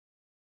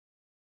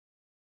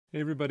Hey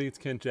everybody, it's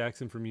Kent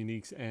Jackson from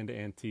Uniques and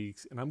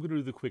Antiques, and I'm going to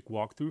do the quick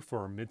walkthrough for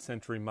our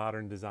mid-century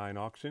modern design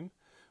auction,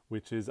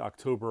 which is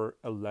October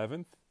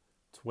 11th,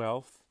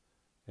 12th,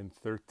 and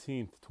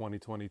 13th,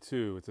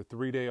 2022. It's a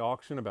 3-day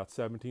auction, about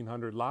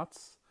 1,700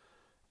 lots,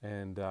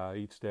 and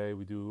each day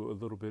we do a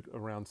little bit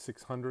around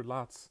 600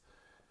 lots,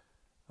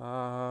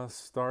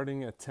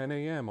 starting at 10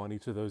 a.m. on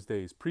each of those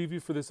days. Preview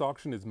for this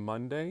auction is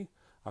Monday,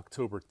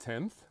 October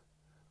 10th,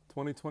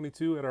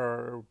 2022 at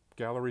our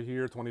gallery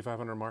here,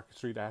 2500 Market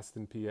Street,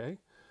 Aston, PA,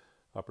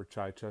 Upper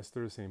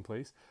Chichester, same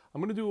place.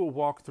 I'm going to do a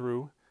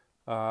walkthrough,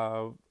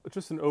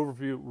 just an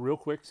overview real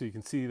quick so you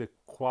can see the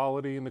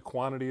quality and the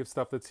quantity of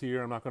stuff that's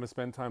here. I'm not going to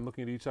spend time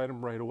looking at each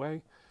item right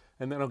away.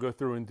 And then I'll go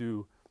through and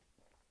do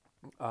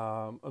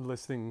a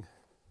listing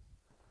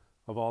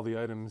of all the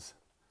items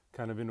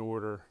kind of in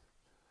order.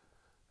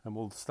 And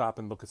we'll stop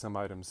and look at some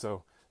items.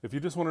 So if you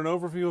just want an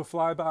overview, a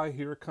flyby,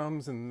 here it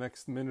comes. In the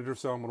next minute or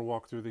so, I'm going to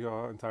walk through the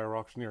entire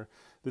auction here.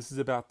 This is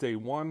about day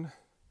one.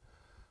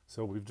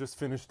 So we've just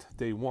finished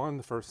day one,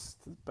 the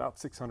first about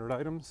 600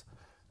 items.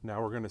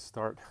 Now we're going to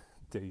start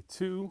day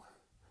two.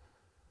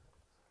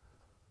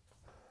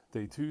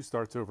 Day two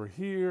starts over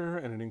here,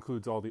 and it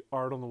includes all the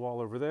art on the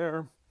wall over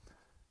there.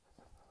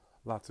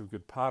 Lots of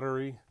good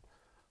pottery,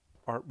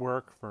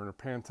 artwork, Werner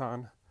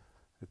Panton,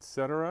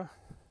 etc.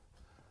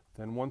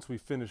 Then once we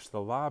finish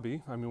the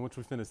lobby, once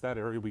we finish that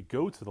area, we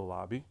go to the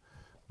lobby,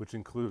 which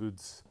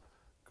includes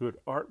good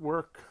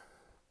artwork,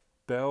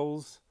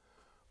 bells,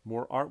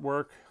 more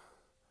artwork.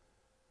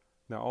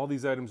 Now all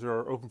these items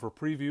are open for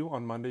preview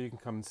on Monday. You can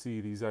come and see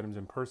these items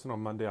in person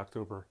on Monday,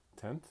 October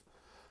 10th.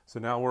 So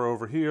now we're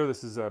over here.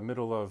 This is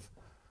middle of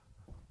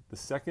the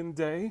second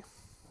day.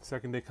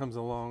 Second day comes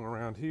along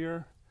around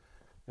here,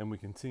 and we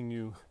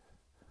continue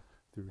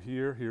through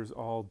here. Here's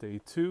all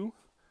day two.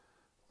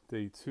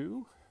 Day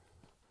two.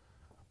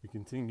 We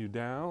continue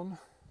down.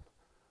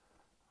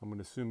 I'm going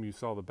to assume you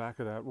saw the back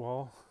of that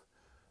wall.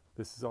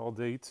 This is all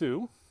day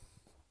two.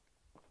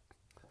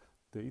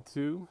 Day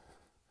two.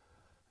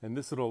 And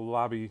this little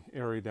lobby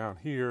area down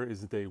here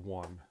is day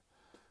one.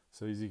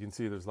 So as you can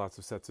see, there's lots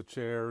of sets of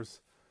chairs,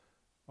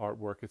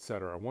 artwork,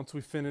 etc. Once we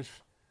finish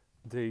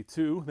day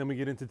two, then we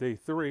get into day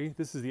three.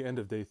 This is the end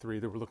of day three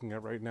that we're looking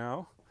at right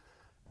now.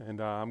 And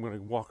I'm going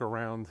to walk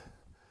around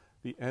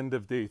the end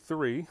of day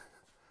three.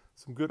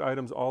 Some good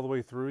items all the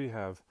way through. You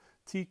have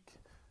teak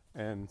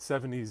and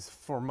 70s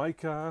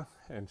formica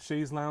and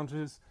chaise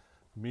lounges,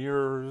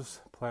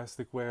 mirrors,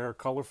 plasticware,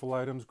 colorful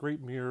items,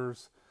 great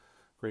mirrors,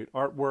 great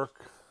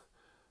artwork,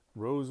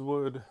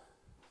 rosewood,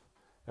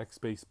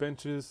 X-base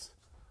benches,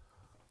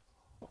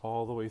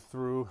 all the way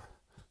through,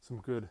 some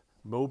good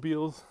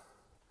mobiles.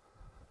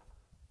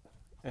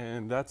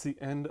 And that's the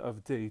end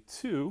of day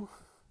two,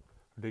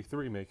 or day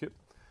three, make it.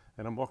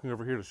 And I'm walking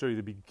over here to show you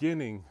the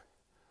beginning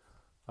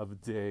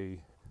of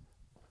day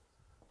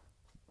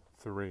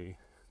three.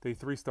 Day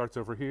three starts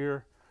over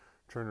here.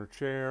 Turner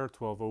chair,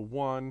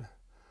 1201.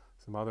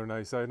 Some other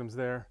nice items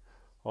there.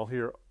 All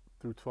here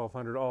through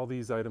 1200. All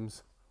these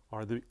items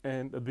are the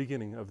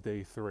beginning of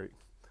day three.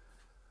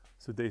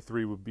 So day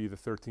three would be the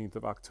 13th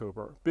of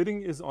October.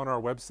 Bidding is on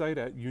our website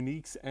at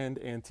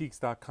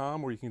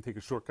uniquesandantiques.com, where you can take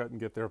a shortcut and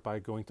get there by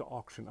going to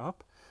Auction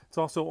Up. It's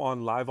also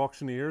on Live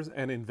Auctioneers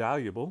and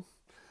Invaluable.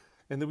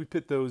 And then we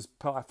pit those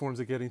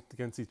platforms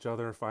against each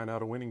other, find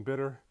out a winning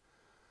bidder,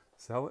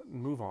 sell it,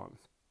 and move on.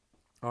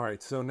 All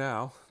right, so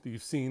now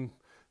you've seen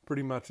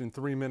pretty much in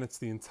 3 minutes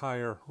the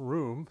entire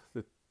room,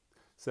 the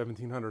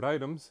 1,700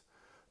 items.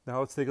 Now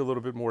let's take a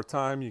little bit more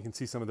time. You can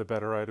see some of the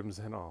better items,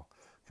 and I'll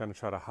kind of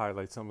try to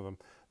highlight some of them.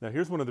 Now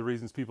here's one of the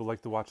reasons people like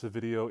to watch the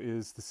video,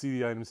 is to see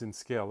the items in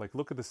scale. Like,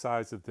 look at the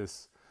size of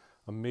this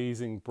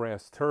amazing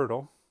brass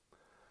turtle.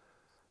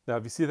 Now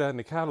if you see that in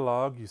the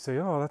catalog, you say,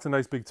 oh, that's a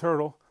nice big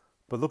turtle.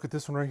 But look at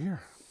this one right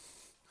here.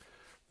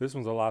 This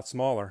one's a lot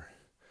smaller.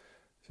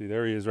 See,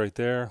 there he is right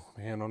there,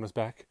 my hand on his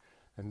back.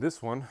 And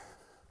this one,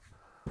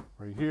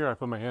 right here, I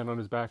put my hand on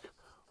his back,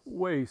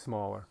 way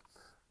smaller.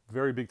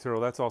 Very big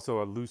turtle. That's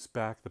also a loose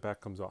back. The back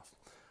comes off.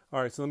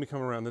 All right, so let me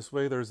come around this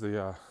way. There's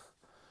the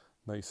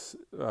nice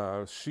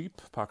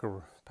sheep,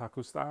 Paco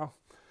style.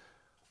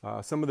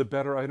 Some of the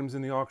better items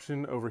in the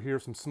auction. Over here,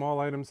 some small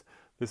items.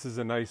 This is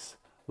a nice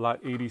lot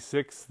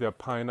 86, the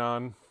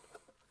Painan,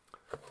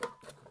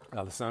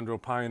 Alessandro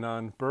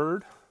Painan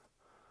bird.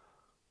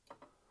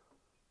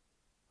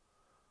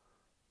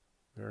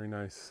 Very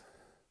nice.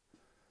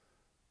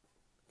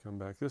 Come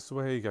back this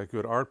way, you got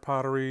good art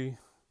pottery,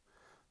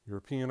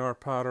 European art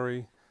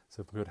pottery,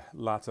 some good,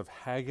 lots of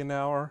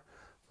Hagenauer,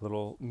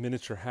 little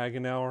miniature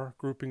Hagenauer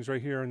groupings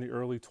right here in the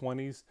early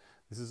 20s.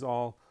 This is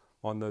all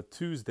on the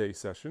Tuesday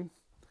session.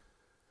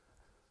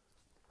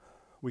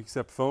 We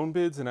accept phone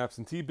bids and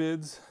absentee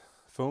bids.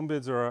 Phone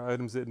bids are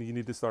items that you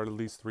need to start at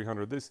least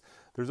 300.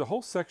 There's a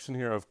whole section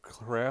here of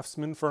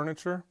craftsman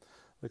furniture.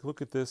 Like, look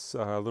at this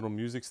little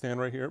music stand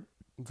right here,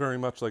 very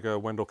much like a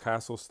Wendell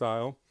Castle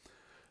style.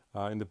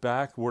 In the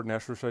back, Wharton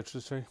Ashbury, I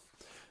should say. In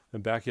the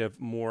back, you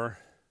have more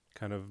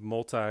kind of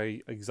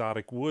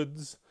multi-exotic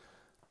woods.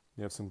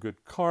 You have some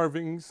good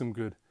carvings, some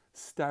good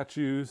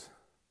statues.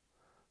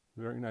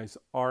 Very nice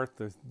art.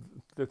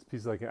 That's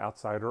piece like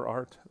outsider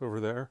art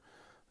over there.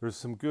 There's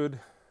some good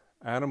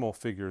animal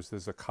figures.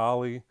 There's a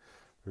collie.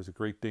 There's a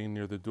Great Dane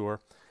near the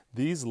door.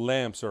 These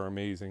lamps are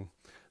amazing.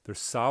 They're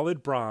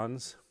solid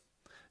bronze,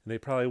 and they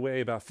probably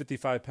weigh about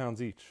 55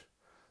 pounds each.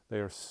 They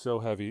are so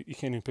heavy. You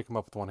can't even pick them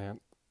up with one hand.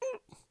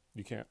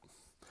 You can't.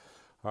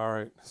 All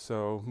right,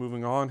 so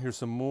moving on. Here's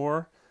some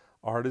more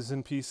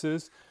artisan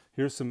pieces.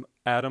 Here's some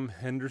Adam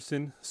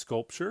Henderson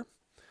sculpture.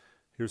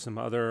 Here's some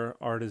other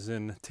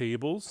artisan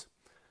tables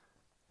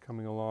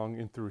coming along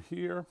in through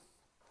here.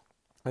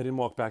 I didn't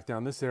walk back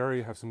down this area.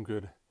 You have some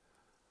good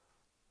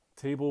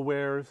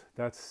tablewares.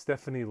 That's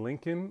Stephanie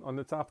Lincoln on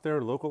the top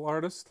there, local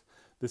artist.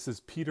 This is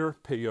Peter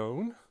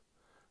Payon.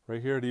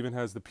 Right here, it even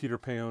has the Peter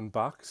Payon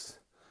box.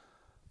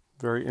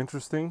 Very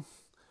interesting.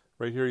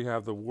 Right here you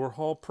have the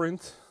Warhol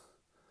print,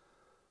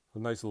 a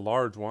nice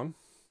large one.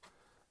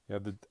 You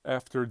have the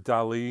After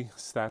Dali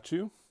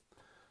statue.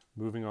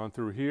 Moving on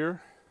through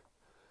here,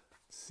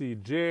 see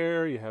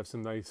Jer. You have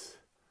some nice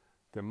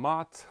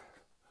Demotte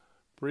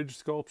bridge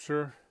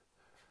sculpture.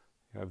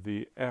 You have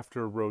the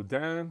After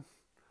Rodin,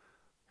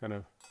 kind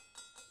of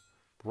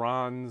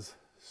bronze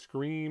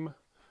scream.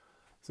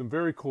 Some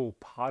very cool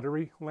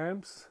pottery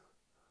lamps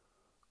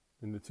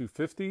in the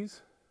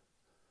 250s.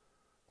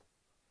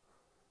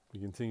 We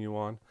continue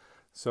on.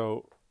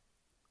 So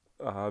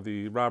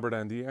the Robert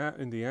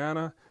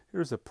Indiana.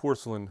 Here's a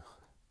porcelain,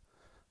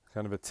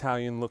 kind of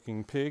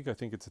Italian-looking pig. I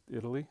think it's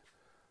Italy.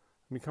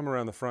 Let me come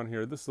around the front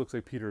here. This looks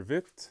like Peter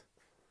Witt.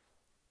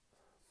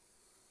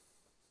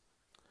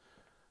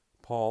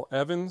 Paul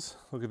Evans.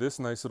 Look at this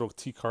nice little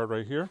tea cart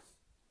right here.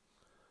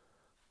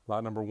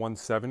 Lot number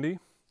 170.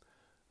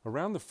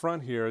 Around the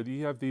front here,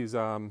 you have these,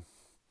 they're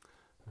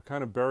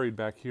kind of buried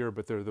back here,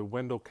 but they're the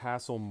Wendell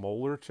Castle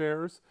Moeller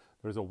chairs.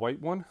 There's a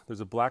white one, there's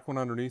a black one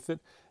underneath it,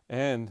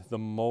 and the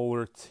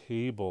Moeller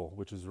table,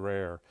 which is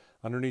rare.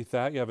 Underneath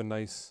that, you have a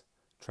nice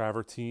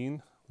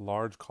travertine,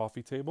 large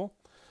coffee table.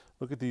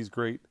 Look at these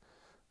great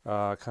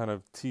kind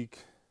of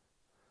teak.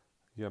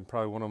 Yeah,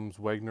 probably one of them's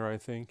Wagner, I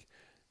think.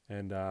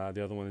 And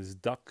the other one is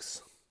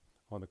ducks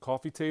on the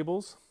coffee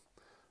tables.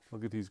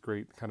 Look at these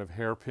great kind of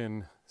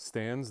hairpin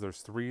stands.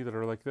 There's 3 that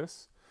are like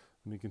this.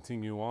 Let me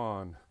continue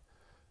on.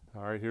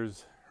 All right,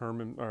 here's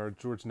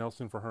George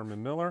Nelson for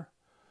Herman Miller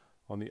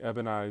on the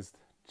ebonized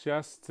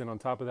chests. And on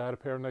top of that, a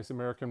pair of nice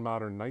American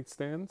modern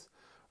nightstands.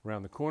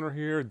 Around the corner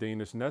here,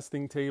 Danish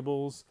nesting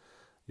tables.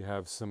 You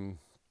have some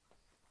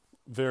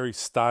very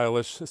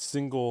stylish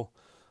single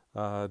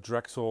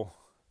Drexel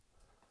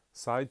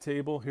side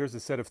table. Here's a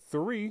set of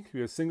 3.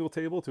 You have a single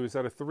table to a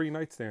set of 3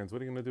 nightstands.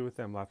 What are you going to do with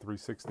them? Lot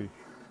 360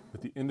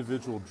 with the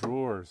individual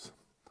drawers.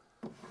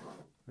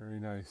 Very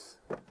nice.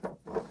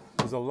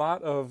 There's a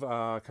lot of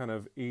kind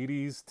of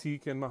 80s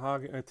teak and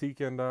mahogany, teak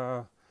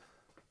and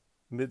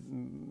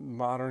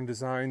mid-modern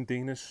design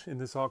Danish in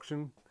this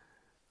auction.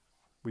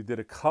 We did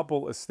a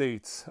couple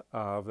estates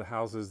of the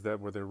houses that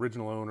were the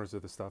original owners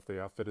of the stuff. They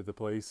outfitted the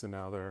place, and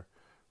now they're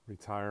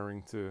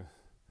retiring to a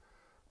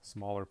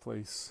smaller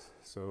place.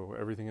 So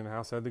everything in the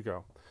house had to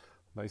go.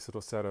 Nice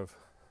little set of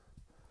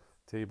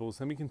tables.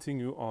 Let me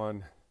continue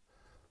on.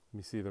 Let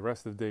me see the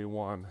rest of day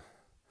 1.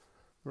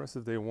 The rest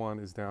of day 1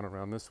 is down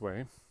around this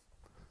way.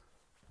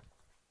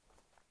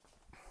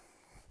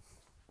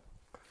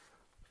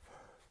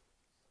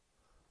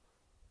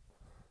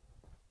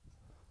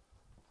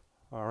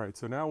 All right,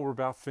 so now we're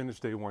about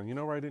finished day 1. You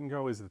know where I didn't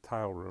go is the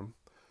tile room.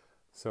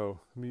 So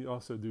let me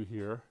also do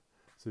here.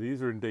 So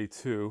these are in day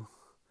 2,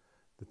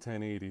 the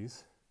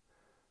 1080s.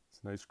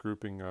 It's a nice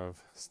grouping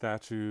of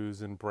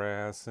statues and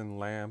brass and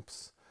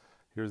lamps.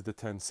 Here's the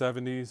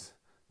 1070s,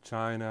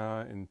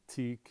 china and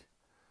teak.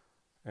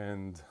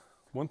 And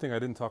one thing I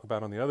didn't talk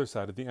about on the other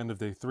side, at the end of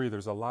day 3,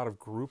 there's a lot of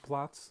group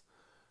lots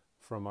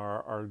from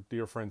our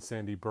dear friend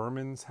Sandy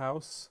Berman's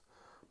house.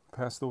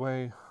 Passed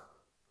away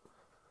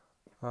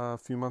a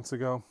few months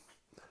ago.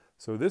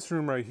 So this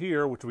room right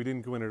here, which we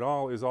didn't go in at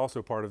all, is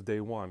also part of day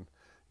 1.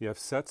 You have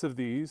sets of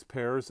these,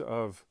 pairs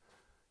of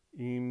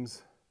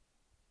Eames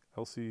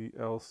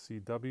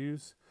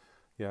LCWs.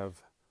 You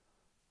have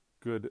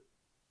good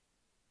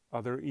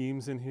other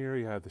Eames in here.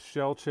 You have the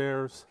shell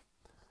chairs.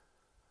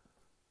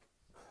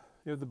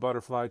 You have the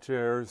butterfly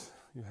chairs.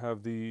 You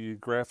have the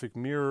graphic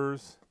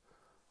mirrors.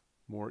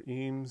 More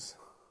Eames.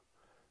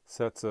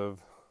 Sets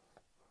of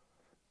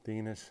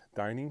Danish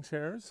dining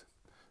chairs.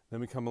 Then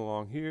we come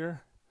along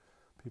here.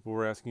 People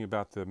were asking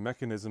about the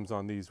mechanisms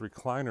on these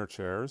recliner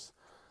chairs.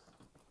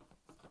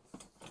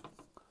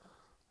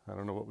 I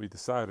don't know what we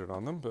decided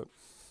on them, but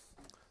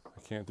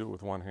I can't do it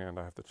with one hand.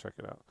 I have to check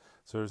it out.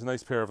 So there's a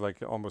nice pair of like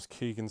almost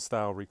Kagan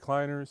style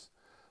recliners.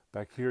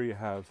 Back here you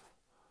have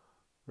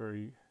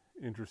very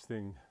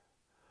interesting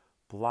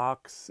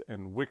blocks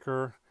and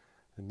wicker.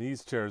 And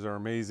these chairs are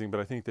amazing, but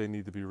I think they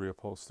need to be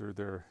reupholstered.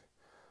 They're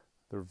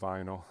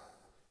vinyl.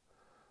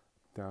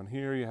 Down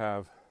here you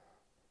have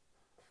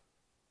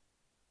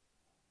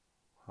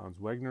Hans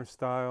Wegner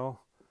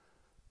style.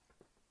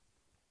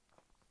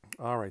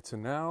 All right, so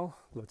now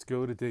let's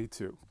go to day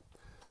 2.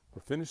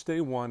 We're finished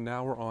day 1.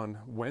 Now we're on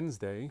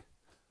Wednesday,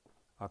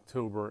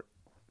 October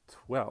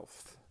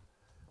 12th.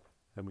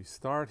 And we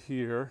start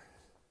here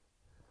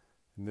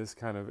in this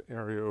kind of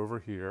area over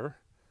here.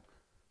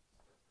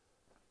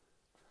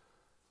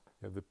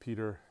 You have the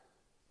Peter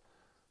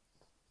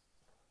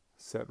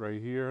set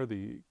right here,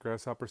 the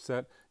grasshopper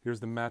set. Here's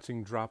the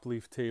matching drop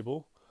leaf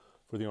table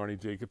for the Arnie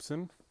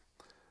Jacobson.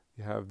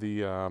 You have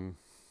the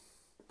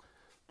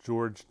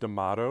George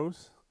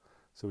D'Amato's.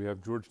 So we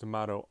have George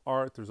D'Amato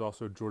art. There's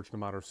also George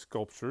D'Amato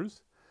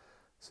sculptures.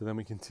 So then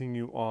we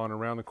continue on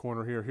around the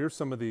corner here. Here's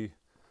some of the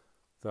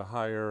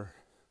higher,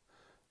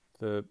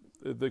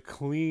 the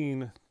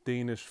clean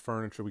Danish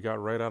furniture we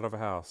got right out of a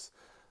house.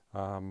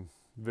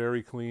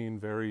 Very clean,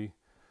 very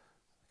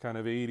kind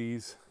of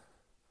 80s,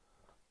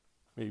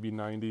 maybe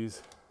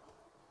 90s.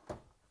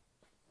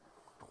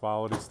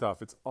 Quality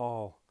stuff. It's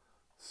all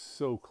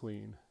so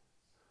clean.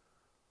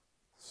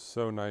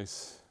 So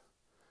nice.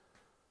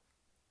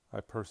 I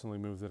personally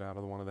moved it out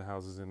of one of the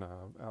houses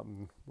out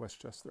in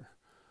Westchester.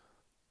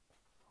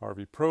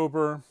 Harvey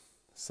Prober,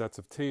 sets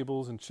of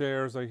tables and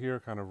chairs I hear,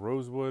 kind of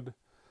rosewood.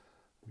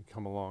 We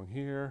come along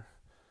here.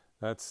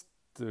 That's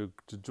the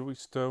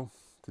Gisto,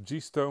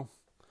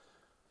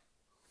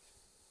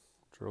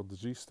 Gerald de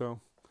Gisto.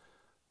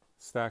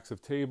 Stacks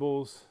of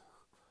tables,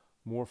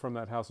 more from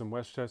that house in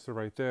Westchester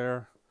right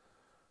there.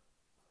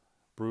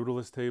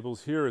 Brutalist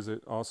tables. Here is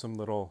an awesome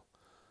little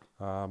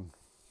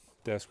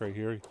desk right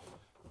here.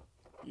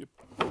 Yep.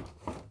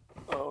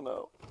 Oh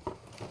no.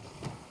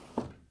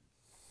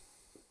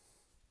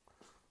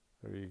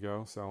 There you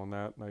go, selling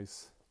that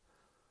nice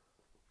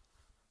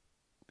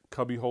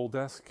cubby hole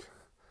desk.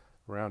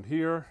 Around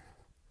here,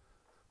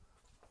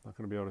 not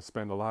going to be able to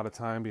spend a lot of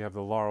time. You have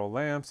the laurel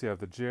lamps, you have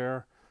the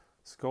Jer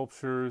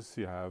sculptures,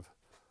 you have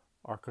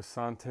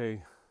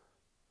Arcasante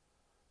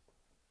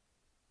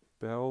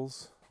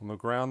bells on the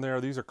ground there.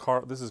 These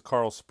are this is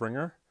Carl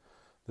Springer.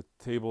 The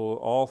table,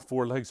 all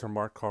four legs are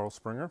marked Carl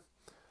Springer.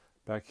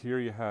 Back here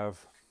you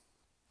have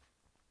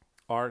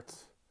art,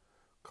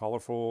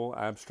 colorful,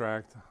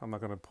 abstract. I'm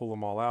not going to pull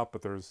them all out,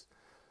 but there's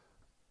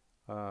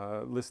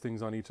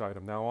listings on each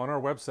item. Now on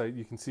our website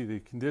you can see the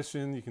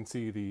condition, you can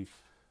see the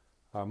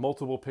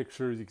multiple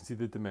pictures, you can see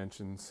the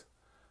dimensions.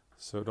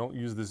 So don't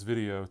use this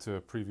video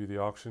to preview the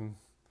auction.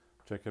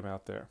 Check them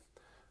out there.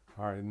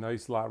 All right,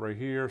 nice lot right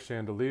here,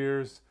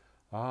 chandeliers.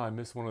 I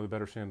missed one of the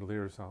better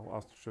chandeliers.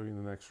 I'll show you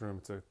in the next room.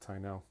 It's a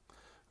Tynell.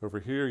 Over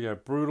here you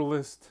have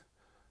Brutalist.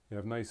 You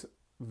have nice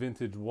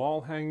vintage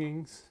wall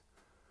hangings.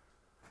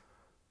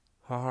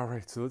 All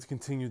right, so let's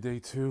continue day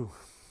 2.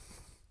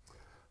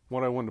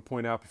 What I wanted to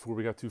point out before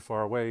we got too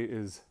far away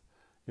is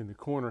in the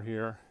corner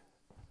here,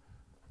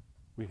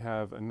 we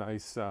have a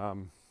nice,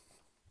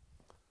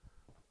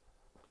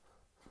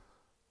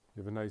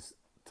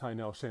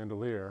 Tynell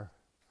chandelier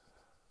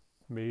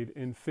made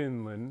in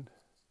Finland.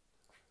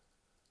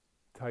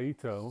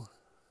 Taito,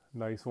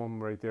 nice one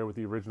right there with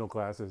the original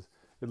glasses.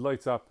 It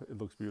lights up, it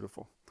looks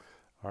beautiful.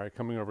 All right,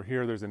 coming over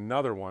here, there's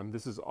another one.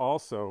 This is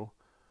also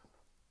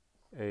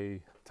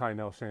a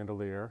Tynell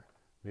chandelier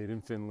made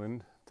in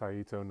Finland.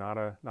 Taito, not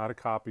a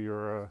copy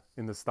or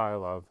in the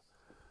style of.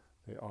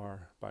 They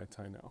are by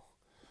Tynell.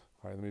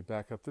 All right, let me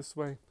back up this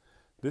way.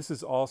 This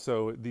is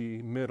also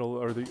the middle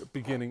or the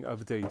beginning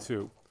of day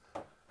 2.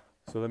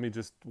 So let me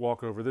just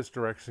walk over this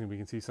direction. We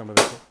can see some of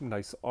the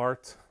nice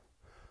art.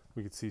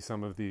 We can see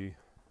some of the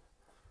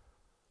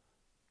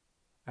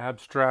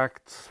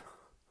abstract.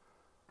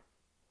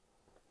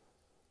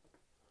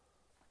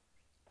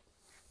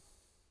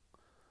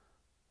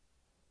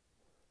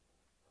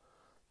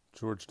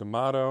 George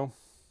D'Amato.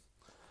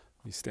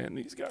 Let me stand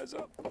these guys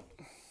up.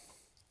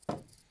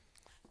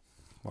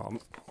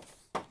 Well,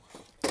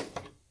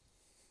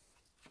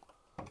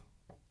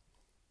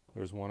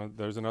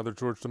 there's another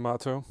George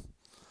D'Amato.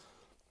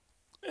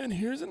 And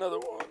here's another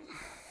one.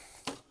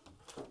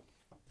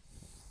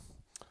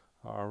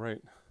 All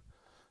right.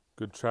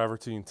 Good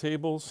travertine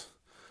tables.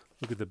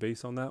 Look at the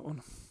base on that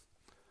one.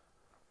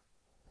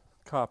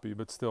 Copy,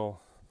 but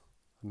still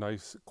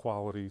nice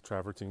quality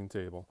travertine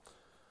table.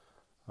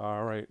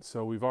 All right,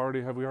 so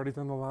have we already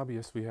done the lobby?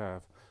 Yes, we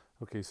have.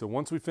 Okay, so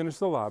once we finish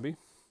the lobby,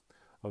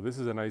 this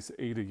is a nice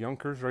Ada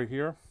Junkers right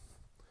here.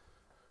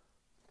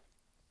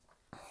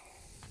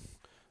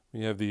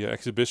 We have the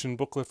exhibition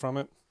booklet from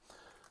it.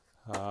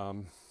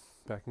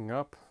 Backing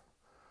up.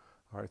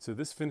 All right, so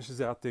this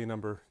finishes out day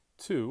number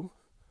 2.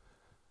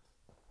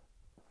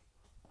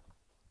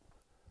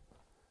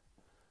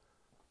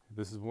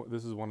 This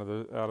is one of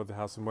the out of the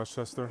house in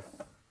Westchester.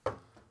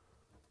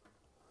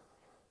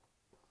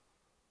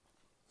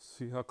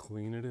 See how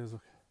clean it is?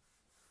 Okay.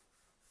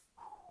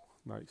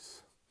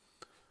 Nice.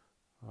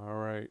 All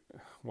right,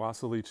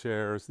 Wassily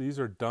chairs. These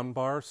are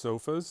Dunbar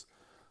sofas,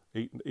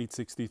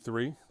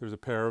 863. There's a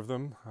pair of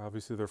them.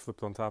 Obviously, they're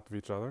flipped on top of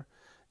each other.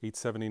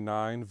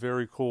 879.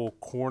 Very cool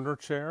corner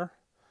chair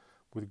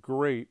with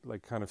great,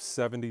 like, kind of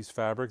 70s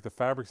fabric. The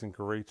fabric's in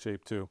great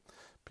shape too.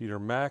 Peter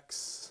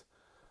Max.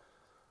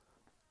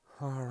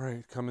 All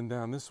right, coming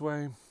down this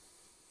way.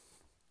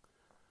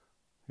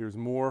 Here's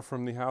more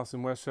from the house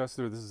in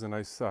Westchester. This is a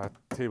nice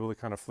table that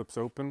kind of flips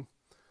open.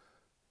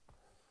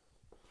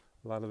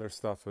 A lot of their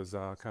stuff is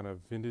kind of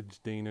vintage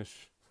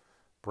Danish,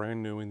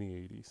 brand new in the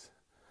 80s.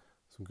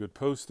 Some good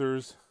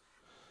posters.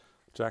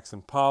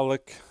 Jackson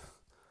Pollock,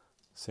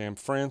 Sam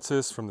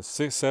Francis from the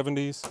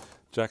 70s,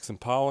 Jackson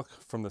Pollock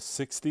from the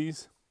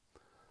 60s.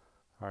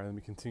 All right, let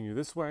me continue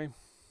this way.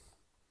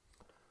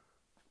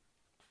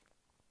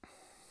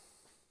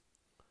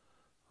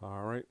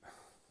 All right.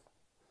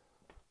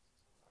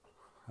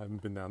 I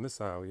haven't been down this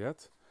aisle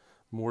yet.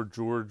 More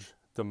George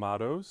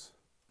D'Amato's.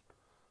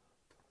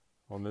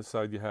 On this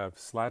side, you have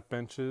slat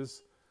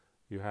benches.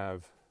 You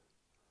have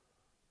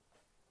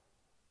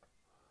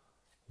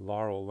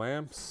Laurel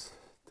lamps,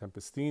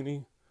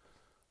 Tempestini.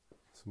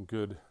 Some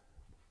good.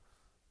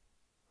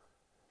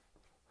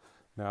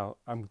 Now,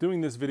 I'm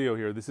doing this video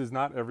here. This is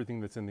not everything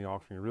that's in the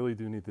auction. You really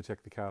do need to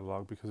check the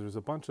catalog because there's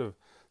a bunch of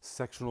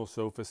sectional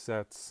sofa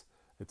sets,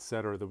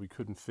 etc., that we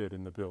couldn't fit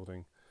in the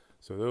building.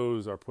 So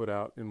those are put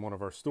out in one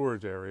of our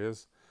storage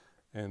areas,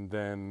 and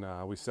then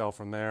we sell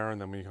from there, and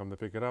then when you come to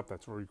pick it up,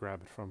 that's where we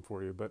grab it from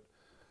for you. But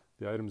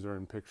the items are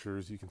in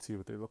pictures. You can see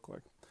what they look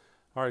like.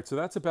 All right, so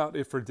that's about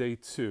it for day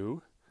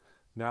 2.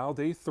 Now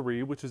day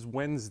 3, which is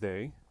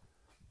Wednesday,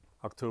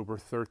 October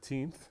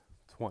 13th,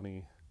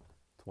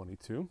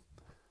 2022.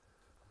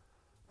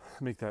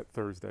 Make that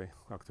Thursday,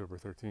 October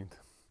 13th.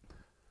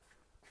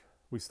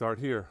 We start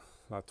here,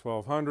 lot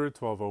 1200,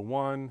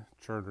 1201,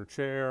 Turner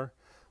chair.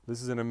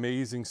 This is an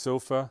amazing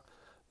sofa.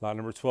 Lot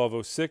number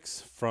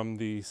 1206 from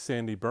the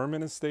Sandy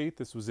Berman estate.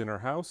 This was in her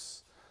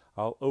house.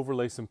 I'll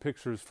overlay some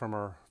pictures from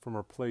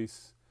her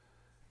place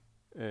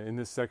in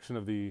this section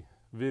of the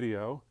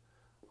video.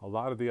 A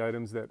lot of the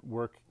items that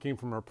came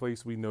from her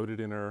place we noted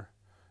in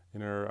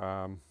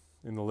the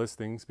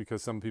listings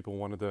because some people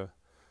wanted to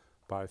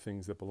buy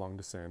things that belonged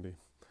to Sandy.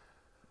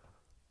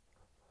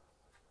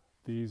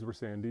 These were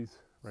Sandy's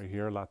right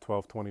here, lot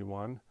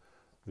 1221,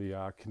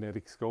 the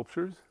kinetic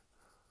sculptures.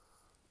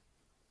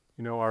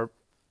 You know,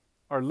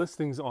 our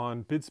listings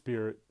on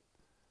BidSpirit,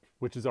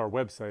 which is our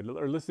website,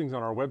 our listings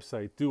on our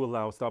website do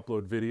allow us to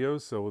upload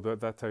videos, so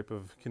that type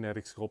of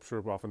kinetic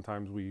sculpture,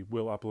 oftentimes we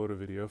will upload a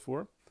video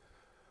for.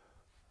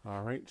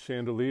 All right,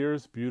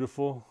 chandeliers,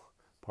 beautiful,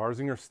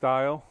 Parzinger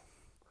style.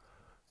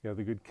 You have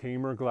the good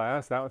Kamer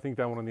glass. I think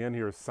that one on the end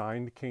here is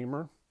signed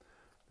Kamer.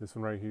 This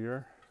one right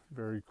here,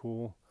 very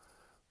cool.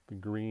 The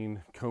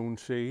green cone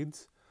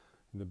shades.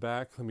 In the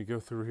back, let me go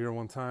through here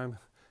one time.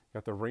 You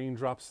got the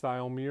raindrop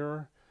style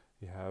mirror.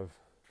 You have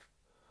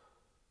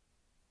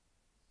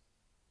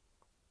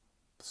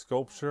the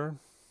sculpture.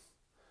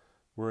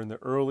 We're in the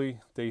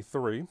early day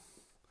 3.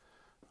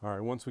 All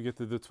right, once we get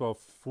to the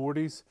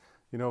 1240s,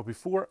 you know,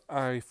 before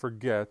I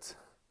forget,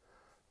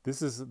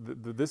 this is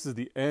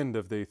the end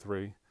of day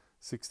 3,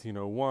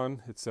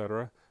 1601,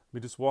 etc. Let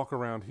me just walk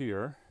around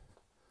here.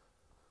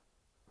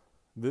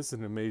 This is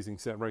an amazing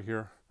set right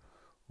here.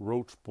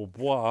 Roche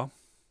Bobois.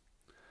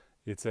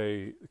 It's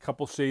a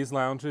couple chaise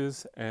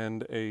lounges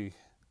and a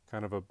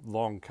kind of a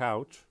long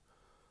couch.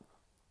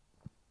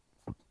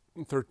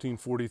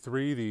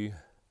 1343, the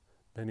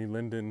Benny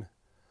Linden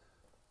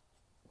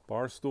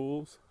bar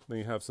stools. Then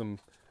you have some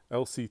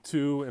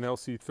LC2 and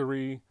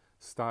LC3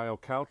 style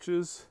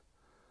couches.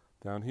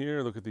 Down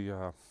here, look at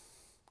the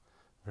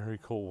very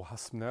cool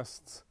wasp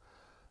nests.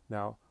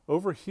 Now,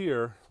 over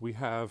here, we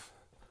have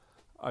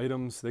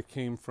items that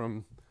came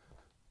from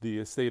the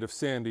estate of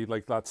Sandy,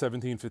 like lot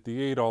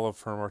 1758, all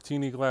of her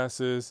martini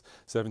glasses,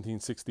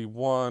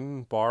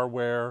 1761,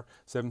 barware,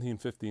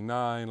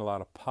 1759, a lot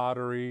of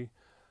pottery,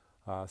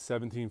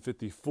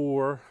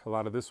 1754, a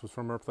lot of this was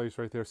from her place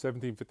right there,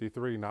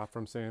 1753, not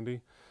from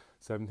Sandy,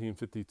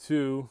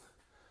 1752,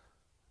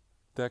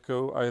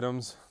 deco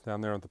items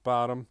down there at the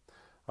bottom.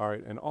 All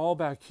right, and all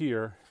back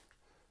here,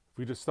 if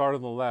we just start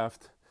on the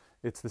left,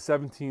 it's the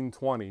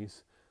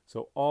 1720s.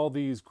 So all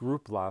these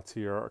group lots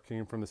here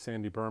came from the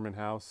Sandy Berman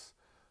house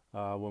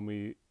when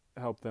we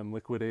helped them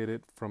liquidate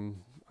it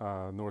from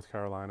North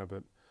Carolina.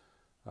 But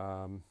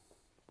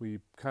we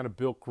kind of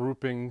built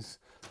groupings,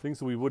 things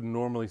that we wouldn't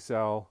normally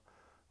sell.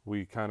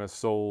 We kind of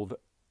sold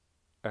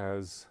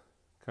as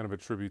kind of a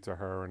tribute to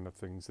her and the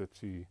things that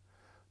she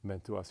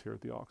meant to us here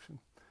at the auction.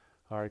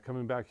 All right,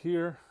 coming back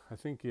here, I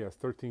think, yes,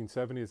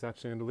 1370 is that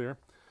chandelier.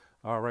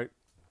 All right.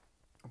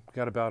 We've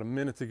got about a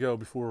minute to go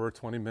before we're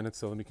 20 minutes,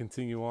 so let me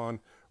continue on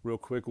real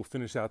quick. We'll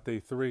finish out day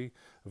 3.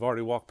 I've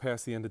already walked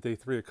past the end of day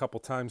 3 a couple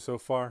times so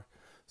far.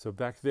 So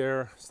back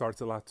there starts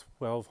at lot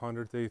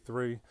 1200, day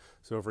 3.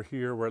 So over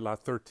here, we're at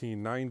lot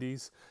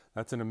 1390s.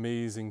 That's an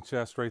amazing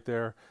chest right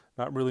there.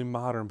 Not really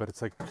modern, but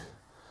it's like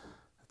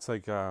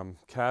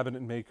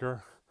cabinet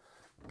maker.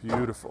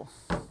 Beautiful.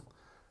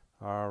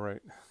 All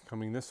right,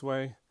 coming this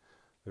way,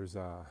 there's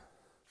a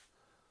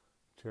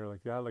chair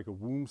like that, like a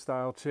womb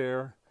style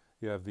chair.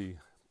 You have the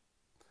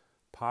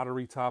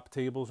pottery top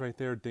tables right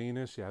there,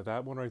 Danish. You have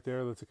that one right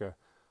there. That's like a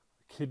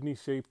kidney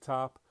shaped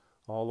top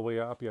all the way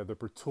up. You have the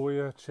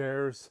Bertoya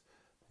chairs.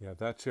 You have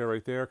that chair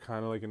right there,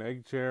 kind of like an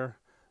egg chair.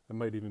 That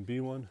might even be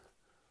one.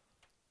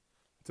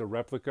 It's a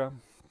replica.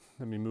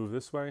 Let me move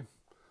this way.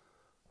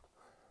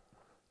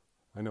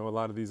 I know a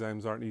lot of these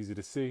items aren't easy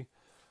to see,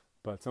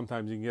 But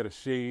sometimes you can get a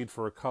shade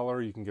for a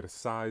color, you can get a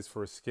size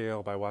for a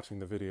scale by watching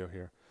the video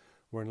here.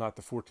 We're in lot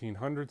the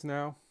 1400s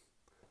now.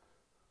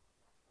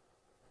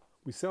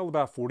 We sell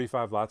about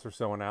 45 lots or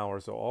so an hour,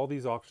 so all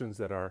these auctions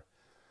that are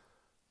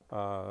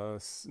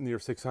near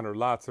 600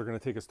 lots, they're going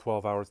to take us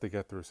 12 hours to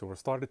get through. So we'll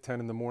start at 10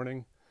 in the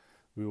morning.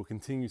 We will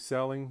continue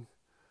selling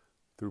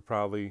through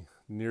probably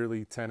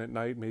nearly 10 at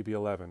night, maybe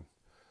 11,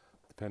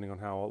 depending on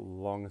how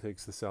long it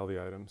takes to sell the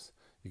items.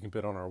 You can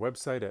bid on our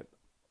website at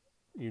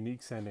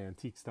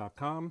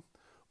uniquesandantiques.com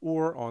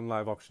or on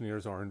Live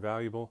Auctioneers are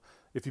Invaluable.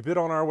 If you bid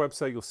on our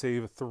website, you'll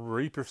save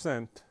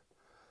 3%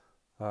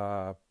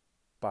 by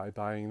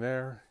buying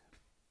there.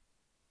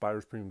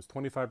 Buyer's premium is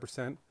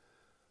 25%.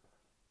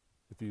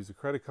 If you use a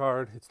credit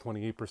card, it's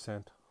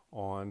 28%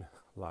 on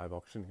Live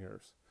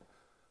Auctioneers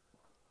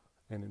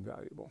and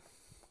Invaluable.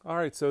 All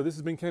right, so this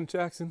has been Ken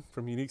Jackson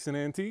from Uniques and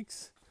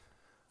Antiques.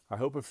 I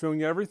hope I've shown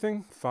you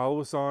everything.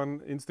 Follow us on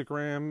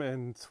Instagram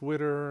and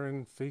Twitter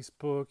and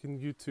Facebook and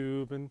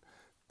YouTube and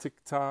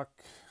TikTok.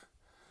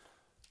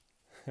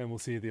 And we'll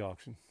see you at the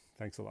auction.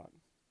 Thanks a lot.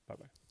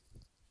 Bye-bye.